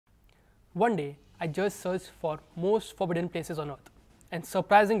One day, I just searched for most forbidden places on earth, and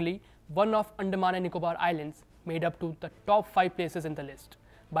surprisingly, one of Andaman and Nicobar Islands made up to the top 5 places in the list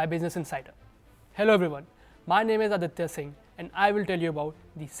by Business Insider. Hello everyone, my name is Aditya Singh and I will tell you about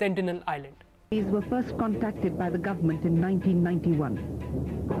the Sentinel Island. These were first contacted by the government in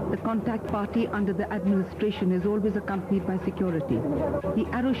 1991. The contact party under the administration is always accompanied by security. The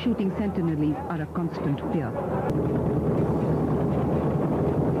arrow-shooting sentinels are a constant fear.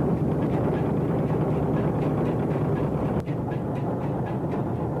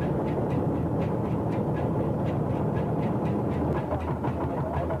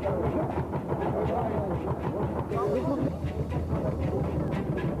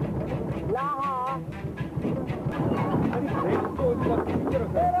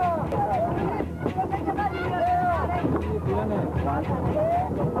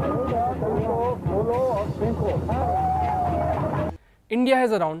 India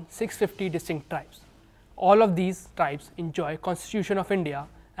has around 650 distinct tribes. All of these tribes enjoy Constitution of India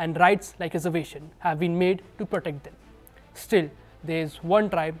and rights like reservation have been made to protect them. Still, there is one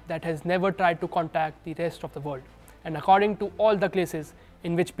tribe that has never tried to contact the rest of the world, and according to all the cases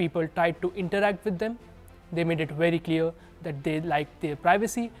in which people tried to interact with them, they made it very clear that they like their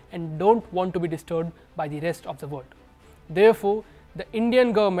privacy and don't want to be disturbed by the rest of the world. Therefore, the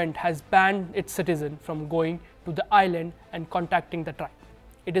Indian government has banned its citizens from going to the island and contacting the tribe.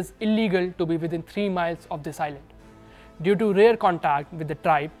 It is illegal to be within 3 miles of this island. Due to rare contact with the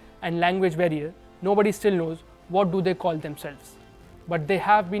tribe and language barrier, nobody still knows what do they call themselves. But they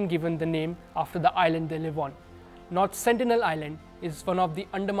have been given the name after the island they live on. North Sentinel Island is one of the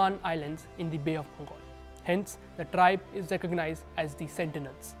Andaman Islands in the Bay of Bengal. Hence, the tribe is recognized as the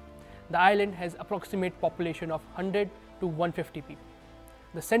Sentinels. The island has approximate population of 100 to 150 people.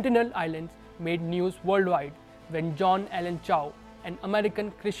 The Sentinel Islands made news worldwide when John Allen Chau, an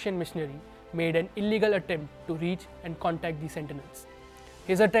American Christian missionary, made an illegal attempt to reach and contact the Sentinels.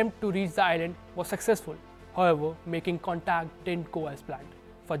 His attempt to reach the island was successful. However, making contact didn't go as planned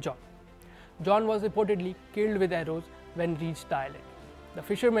for John. John was reportedly killed with arrows when reached the island. The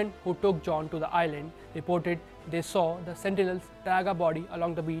fishermen who took John to the island reported they saw the sentinels drag a body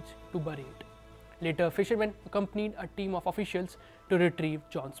along the beach to bury it. Later, fishermen accompanied a team of officials to retrieve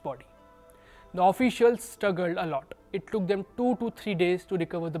John's body. The officials struggled a lot. It took them 2 to 3 days to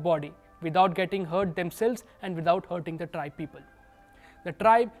recover the body without getting hurt themselves and without hurting the tribe people. The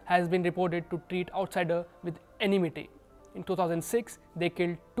tribe has been reported to treat outsiders with enmity. In 2006, they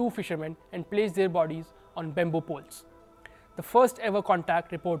killed 2 fishermen and placed their bodies on bamboo poles. The first ever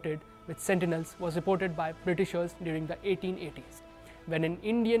contact reported with sentinels was reported by Britishers during the 1880s, when an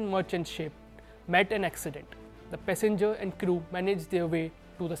Indian merchant ship met an accident. The passenger and crew managed their way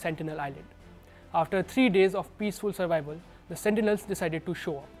to the Sentinel Island. After 3 days of peaceful survival, the sentinels decided to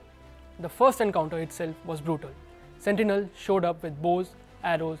show up. The first encounter itself was brutal. Sentinels showed up with bows,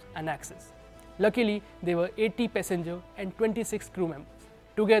 arrows and axes. Luckily, there were 80 passengers and 26 crew members.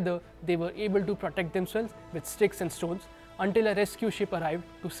 Together, they were able to protect themselves with sticks and stones until a rescue ship arrived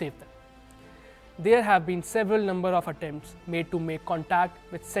to save them. There have been several number of attempts made to make contact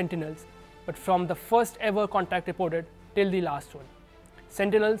with sentinels, but from the first ever contact reported till the last one,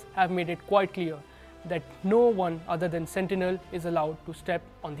 sentinels have made it quite clear that no one other than sentinel is allowed to step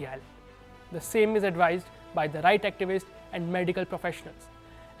on the island. The same is advised by the right activists and medical professionals,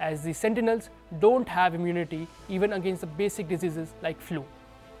 as the sentinels don't have immunity even against the basic diseases like flu.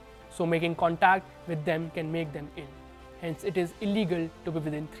 So making contact with them can make them ill. Hence, it is illegal to be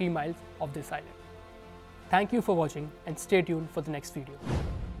within 3 miles of this island. Thank you for watching and stay tuned for the next video.